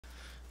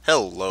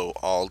Hello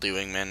all,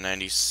 DWING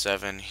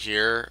 97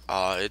 here.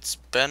 It's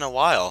been a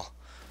while.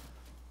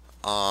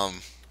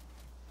 Um,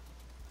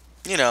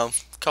 a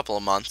couple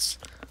of months.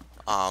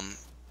 Um,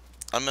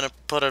 I'm gonna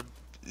put a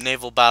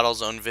Naval Battle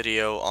Zone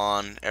video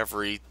on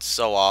every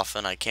so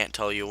often. I can't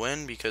tell you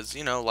when because,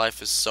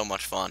 life is so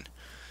much fun.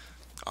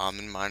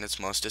 And mine is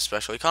most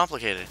especially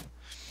complicated.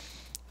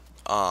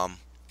 Um,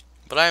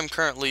 but I am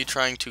currently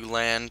trying to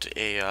land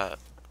a,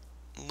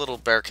 little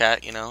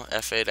Bearcat,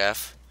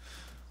 F8F,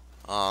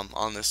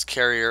 on this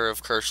carrier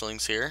of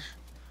Kerchlings here.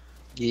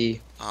 Yeah.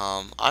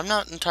 I'm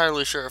not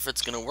entirely sure if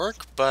it's going to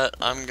work, but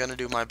I'm going to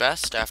do my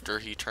best after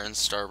he turns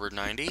starboard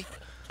 90.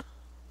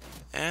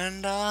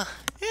 And,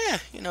 yeah,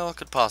 what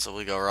could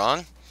possibly go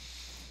wrong?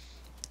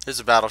 There's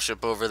a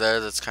battleship over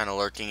there that's kind of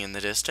lurking in the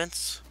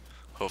distance.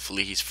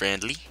 Hopefully he's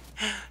friendly.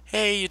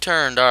 Hey, you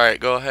turned. Alright,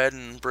 go ahead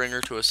and bring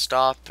her to a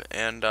stop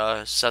and,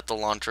 set the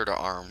launcher to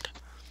armed.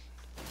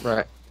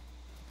 Right.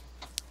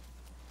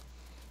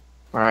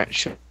 Alright,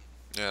 should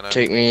Yeah,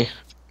 take me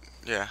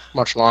yeah.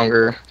 much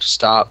longer to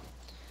stop.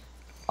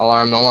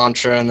 Alarm the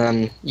launcher and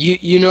then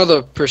you know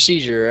the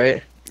procedure,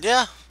 right?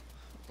 Yeah,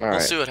 we'll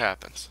Alright. see what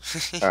happens.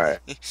 Alright.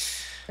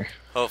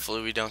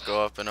 Hopefully we don't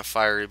go up in a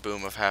fiery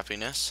boom of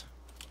happiness.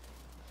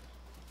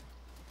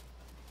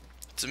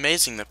 It's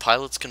amazing that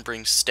pilots can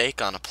bring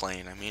steak on a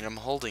plane. I mean, I'm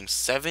holding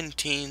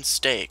 17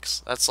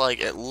 steaks. That's like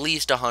at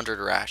least 100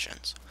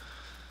 rations.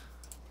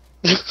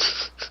 I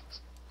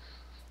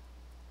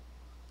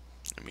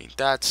mean,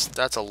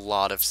 that's a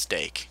lot of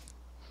steak.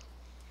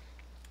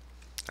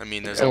 I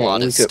mean, there's a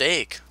lot at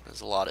stake. There's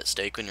a lot at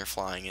stake when you're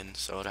flying in,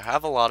 so to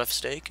have a lot of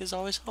steak is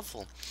always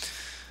helpful.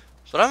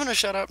 But I'm gonna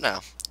shut up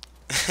now.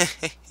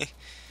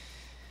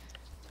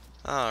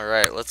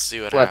 Alright, let's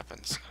see what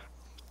happens.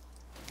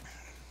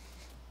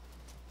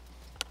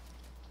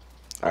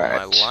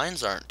 Well, my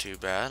lines aren't too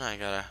bad. I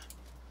got a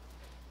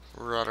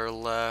rudder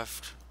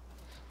left.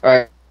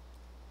 Alright.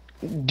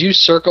 Do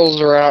circles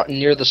around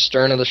near the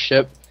stern of the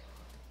ship.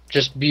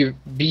 Just be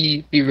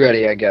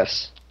ready, I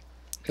guess.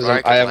 Because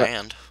I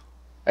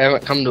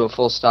haven't come to a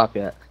full stop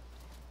yet.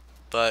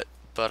 But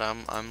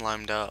I'm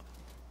limed up.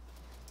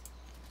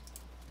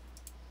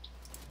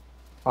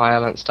 Oh, I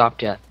haven't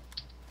stopped yet.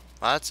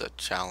 Well, that's a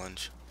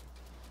challenge.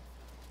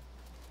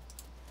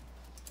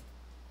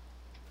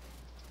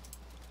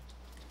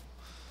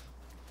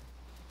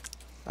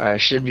 I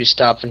should be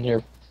stopping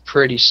here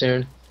pretty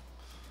soon.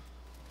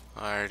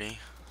 Alrighty.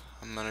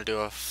 I'm gonna do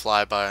a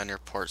flyby on your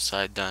port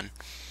side then.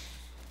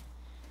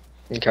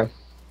 Okay.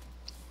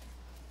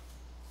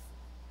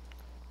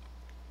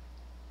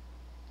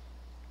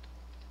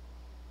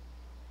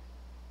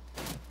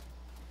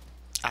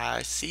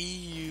 I see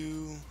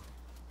you.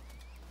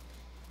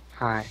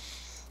 Hi.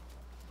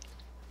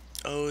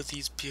 Oh,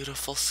 these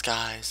beautiful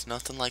skies.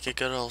 Nothing like a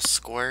good old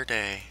square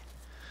day.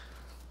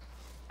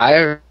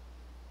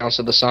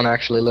 Also, the sun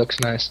actually looks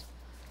nice.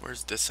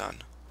 Where's the sun?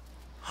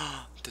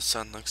 The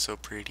sun looks so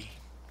pretty.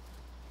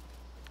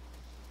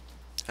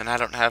 And I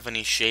don't have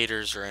any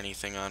shaders or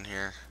anything on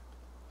here.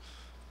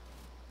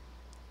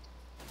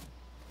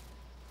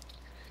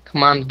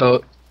 Come on,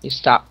 boat. You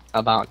stop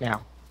about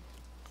now.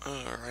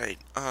 Alright,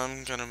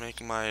 I'm gonna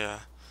make my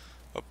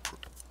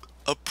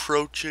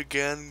approach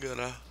again.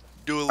 Gonna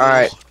do a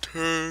little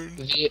turn.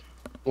 The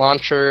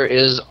launcher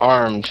is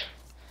armed.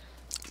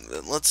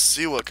 Then let's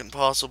see what can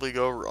possibly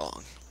go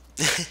wrong.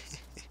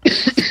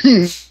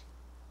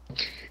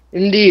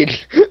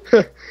 Indeed.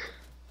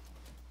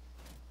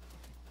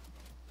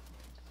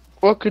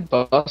 What could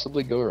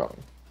possibly go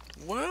wrong?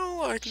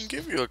 Well, I can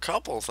give you a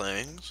couple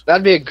things.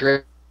 That'd be a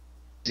great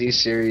Z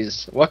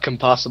series. What can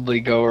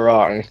possibly go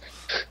wrong?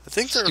 I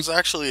think there's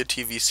actually a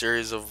TV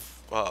series of,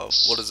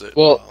 what is it?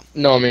 Well,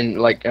 no, I mean,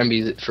 like, for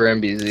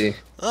MBZ.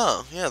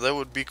 Oh, yeah, that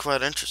would be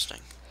quite interesting.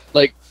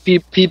 Like,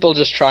 people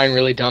just trying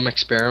really dumb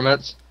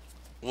experiments.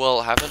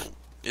 Well,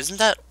 isn't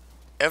that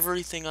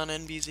everything on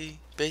NBZ,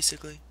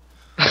 basically?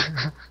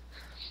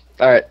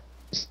 Alright.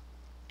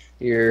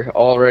 You're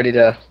all ready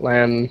to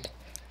land.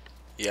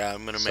 Yeah,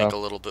 I'm gonna make a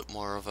little bit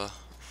more of a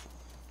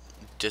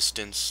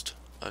distanced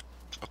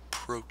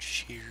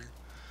approach here.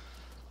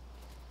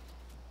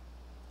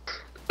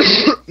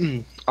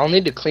 I'll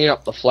need to clean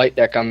up the flight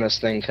deck on this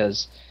thing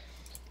because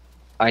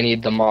I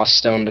need the moss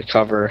stone to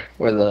cover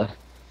where the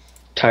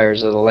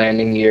tires of the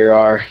landing gear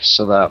are,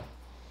 so that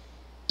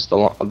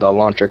the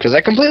launcher. Because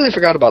I completely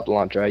forgot about the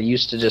launcher. I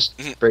used to just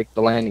break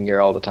the landing gear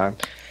all the time.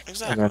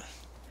 Exactly.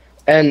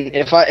 And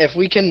if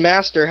we can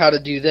master how to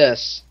do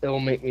this, it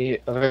will make me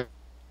a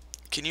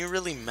Can you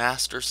really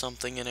master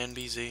something in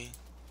NBZ?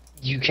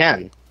 You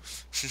can.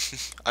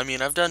 I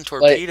mean, I've done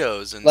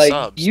torpedoes and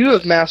subs. You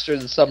have mastered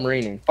the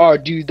submarining. Oh,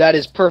 dude, that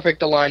is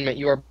perfect alignment.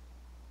 You are.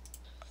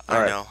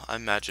 I know.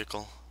 I'm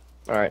magical.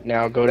 Alright,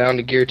 now go down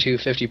to gear 2,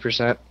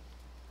 50%.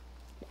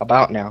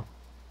 About now.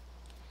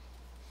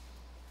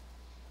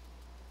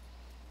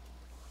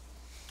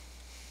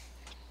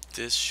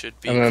 This should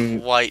be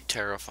quite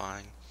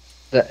terrifying.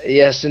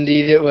 Yes,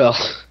 indeed it will.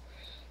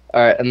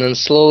 Alright, and then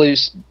slowly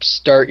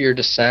start your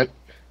descent.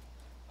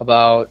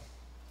 About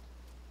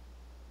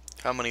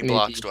How many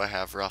blocks maybe. do I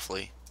have,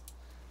 roughly?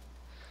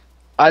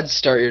 I'd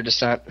start your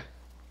descent.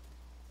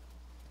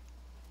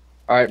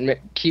 Alright,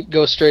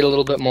 go straight a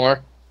little bit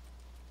more.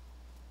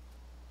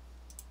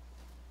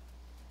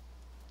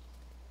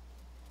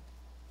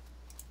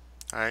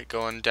 Alright,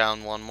 going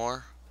down one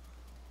more.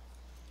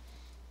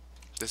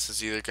 This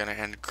is either going to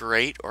end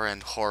great or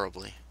end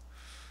horribly.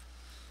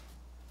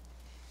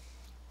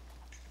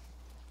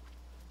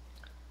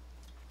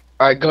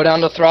 Alright, go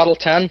down to throttle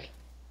 10.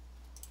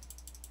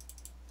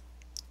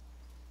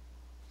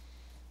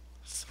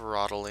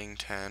 Throttling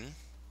 10.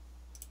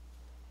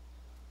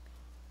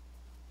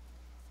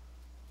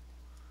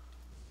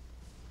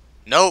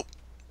 Nope!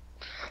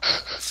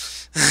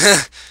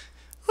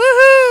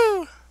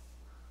 Woohoo!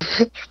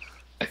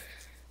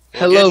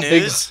 Well, good Hello,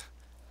 big. news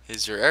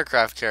is your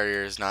aircraft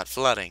carrier is not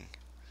flooding.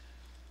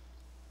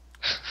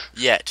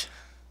 Yet.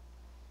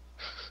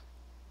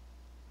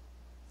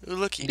 Ooh,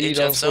 looky, Indeed,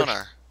 HF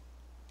sonar.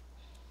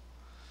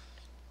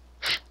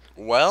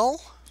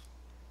 Well,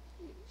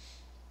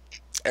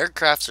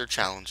 aircrafts are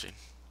challenging.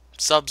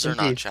 Subs are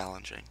not Indeed.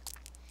 challenging.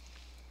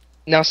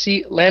 Now,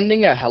 see,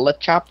 landing a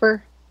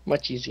helichopper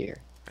much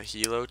easier. A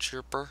helo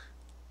chirper?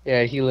 Yeah,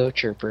 a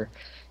helo-chirper,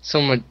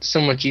 so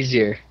much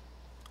easier.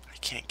 I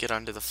can't get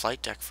onto the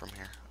flight deck from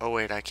here. Oh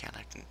wait, I can.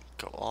 I can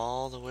go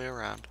all the way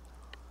around.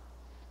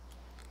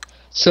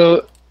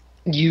 So,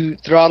 you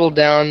throttle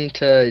down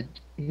to.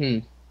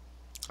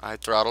 I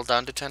throttled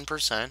down to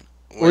 10%.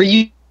 Were Wind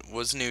you?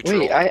 was Wait,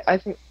 neutral. I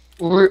think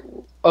we're.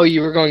 Oh,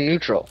 you were going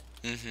neutral.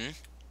 Mm-hmm.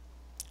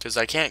 Because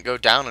I can't go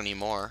down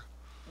anymore.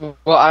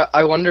 Well,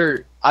 I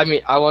wonder. I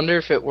mean, I wonder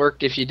if it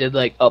worked if you did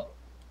like up,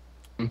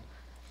 and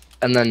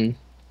then.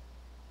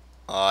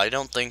 I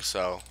don't think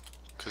so.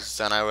 Because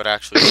then I would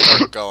actually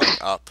start going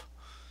up.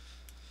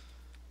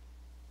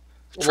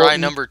 Well, Try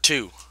number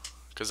 2.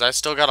 Because I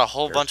still got a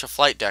whole bunch of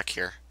flight deck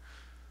here.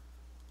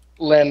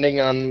 landing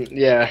on.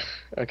 Yeah.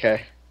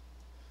 Okay.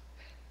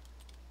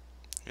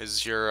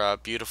 Is your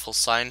beautiful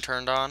sign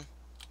turned on?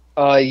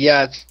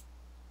 Yeah. It's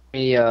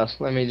me.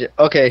 Let me.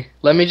 Okay.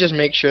 Let me just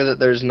make sure that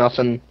there's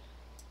nothing.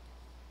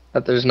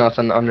 That there's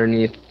nothing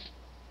underneath.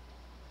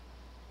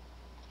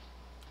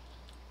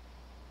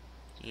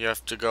 You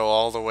have to go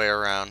all the way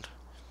around.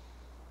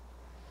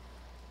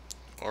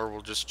 Or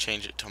we'll just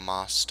change it to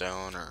moss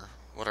stone or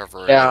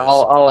whatever it Yeah, is.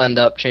 I'll end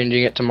up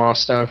changing it to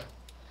moss stone.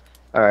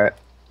 All right.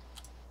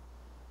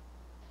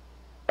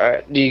 All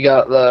right. Do you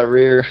got the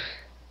rear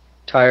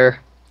tire?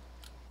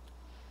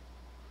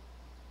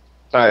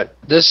 All right.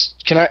 This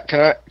should I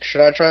try?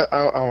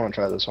 I want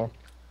to try this one.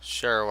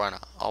 Sure, why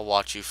not? I'll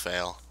watch you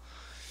fail.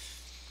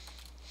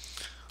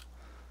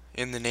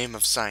 In the name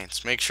of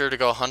science, make sure to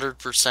go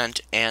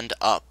 100% and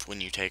up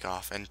when you take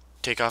off, and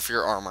take off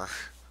your armor.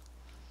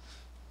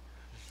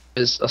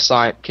 Is a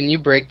sign. Can you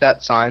break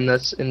that sign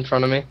that's in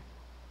front of me?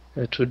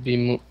 It would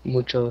be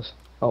mucho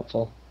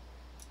helpful.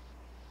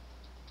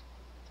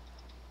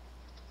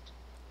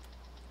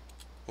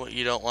 What,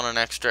 you don't want an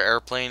extra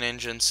airplane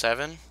engine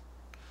 7?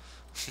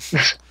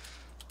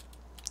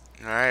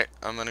 Alright,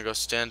 I'm gonna go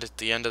stand at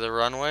the end of the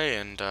runway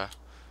and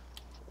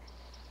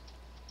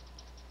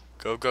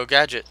go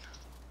gadget.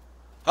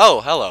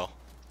 Oh, hello.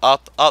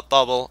 Up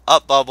bubble,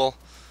 up bubble.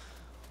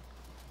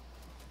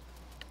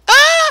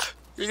 Ah!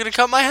 You're gonna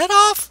cut my head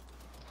off?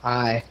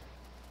 Hi.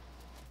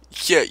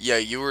 Yeah,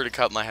 you were to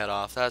cut my head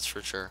off, that's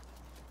for sure.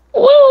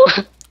 Woo!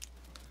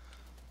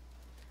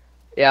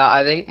 Yeah,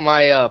 I think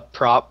my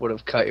prop would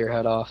have cut your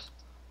head off.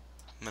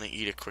 I'm gonna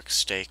eat a quick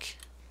steak.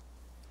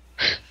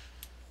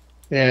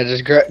 Yeah,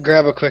 just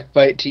grab a quick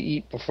bite to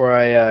eat before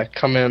I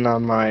come in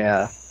on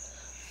my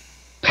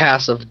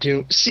pass of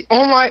doom. See,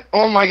 oh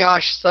my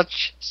gosh,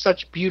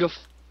 such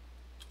beautiful.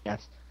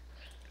 Yes.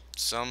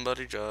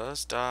 Somebody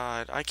just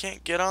died. I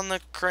can't get on the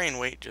crane.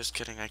 Wait, just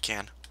kidding, I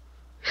can.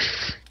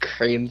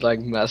 Crane's like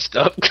messed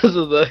up because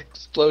of the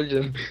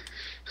explosion.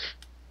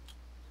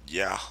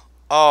 Yeah.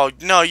 Oh,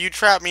 no, you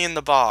trapped me in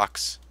the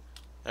box.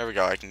 There we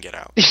go, I can get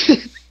out.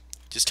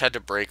 Just had to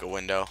break a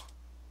window.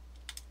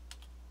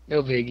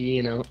 No biggie,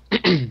 you know.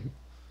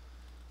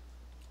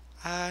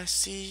 I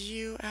see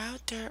you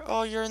out there.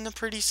 Oh, you're in the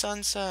pretty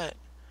sunset.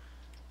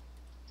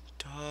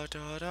 Da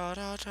da da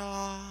da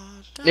da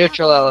da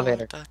Neutral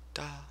elevator. da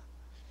da.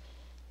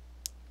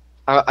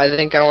 I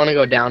think I want to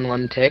go down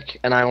one tick,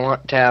 and I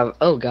want to have.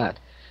 Oh God.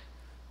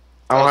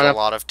 I That was a want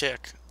lot of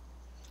tick.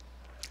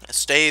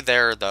 Stay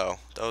there though.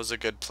 That was a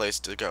good place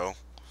to go.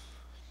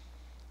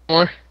 to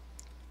more.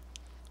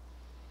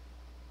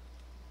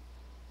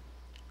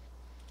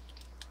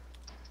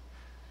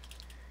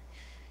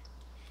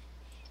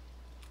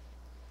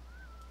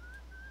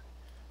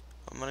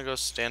 I'm gonna go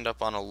stand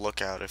up on a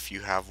lookout if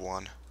you have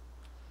one.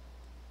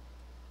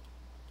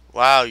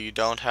 Wow, you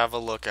don't have a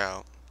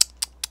lookout.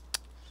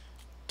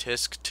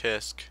 Tisk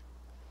tisk.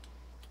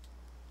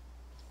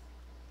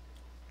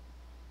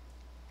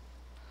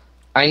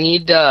 I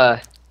need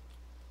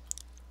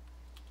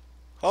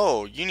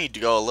Oh, you need to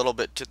go a little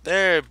bit to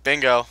there.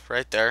 Bingo,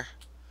 right there.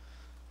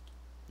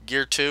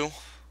 Gear 2.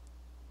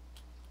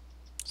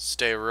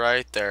 Stay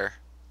right there.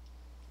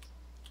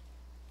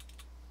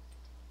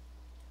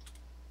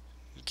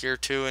 gear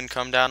 2 and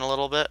come down a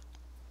little bit.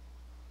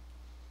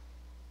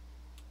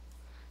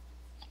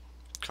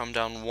 Come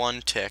down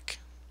one tick.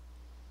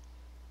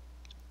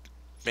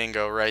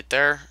 Bingo, right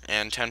there.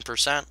 And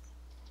 10%.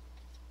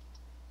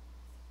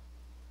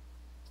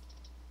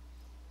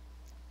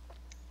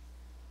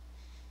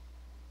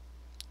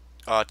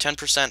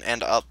 10%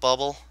 and up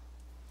bubble.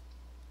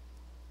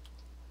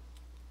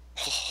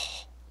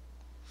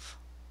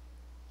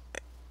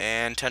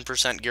 And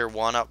 10% gear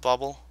 1 up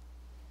bubble.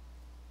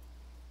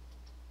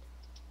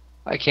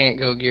 I can't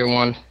go gear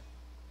 1.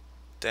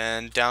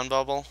 Then down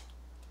bubble,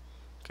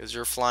 because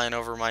you're flying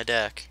over my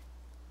deck.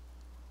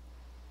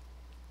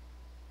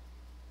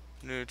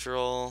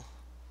 Neutral.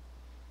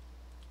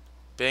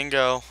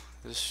 Bingo.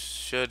 This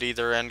should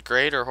either end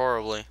great or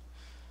horribly.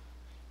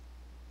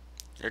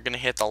 You're going to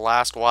hit the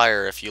last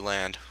wire if you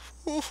land.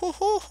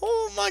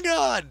 Oh my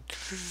god.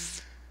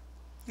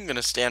 I'm going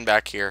to stand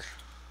back here.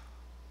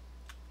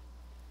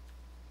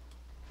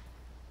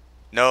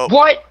 Nope.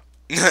 What?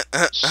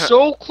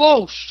 So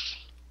close.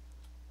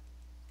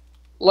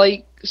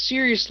 Like,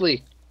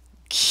 seriously.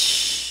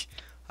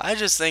 I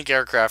just think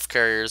aircraft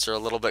carriers are a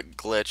little bit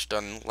glitched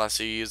unless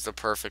you use the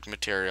perfect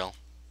material.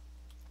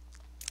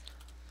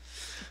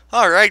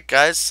 Alright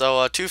guys,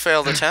 so 2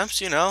 failed attempts,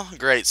 you know,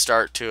 great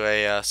start to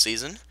a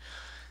season.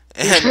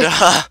 And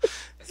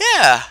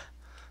yeah,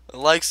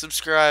 like,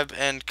 subscribe,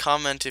 and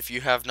comment if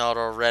you have not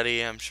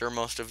already. I'm sure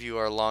most of you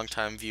are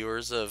longtime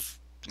viewers of,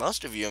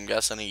 most of you I'm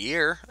guessing a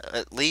year,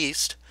 at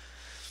least.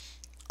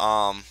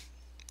 That's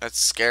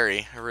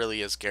scary, it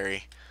really is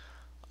scary.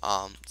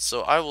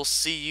 So I will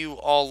see you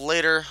all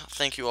later.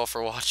 Thank you all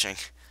for watching.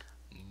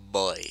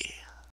 Bye.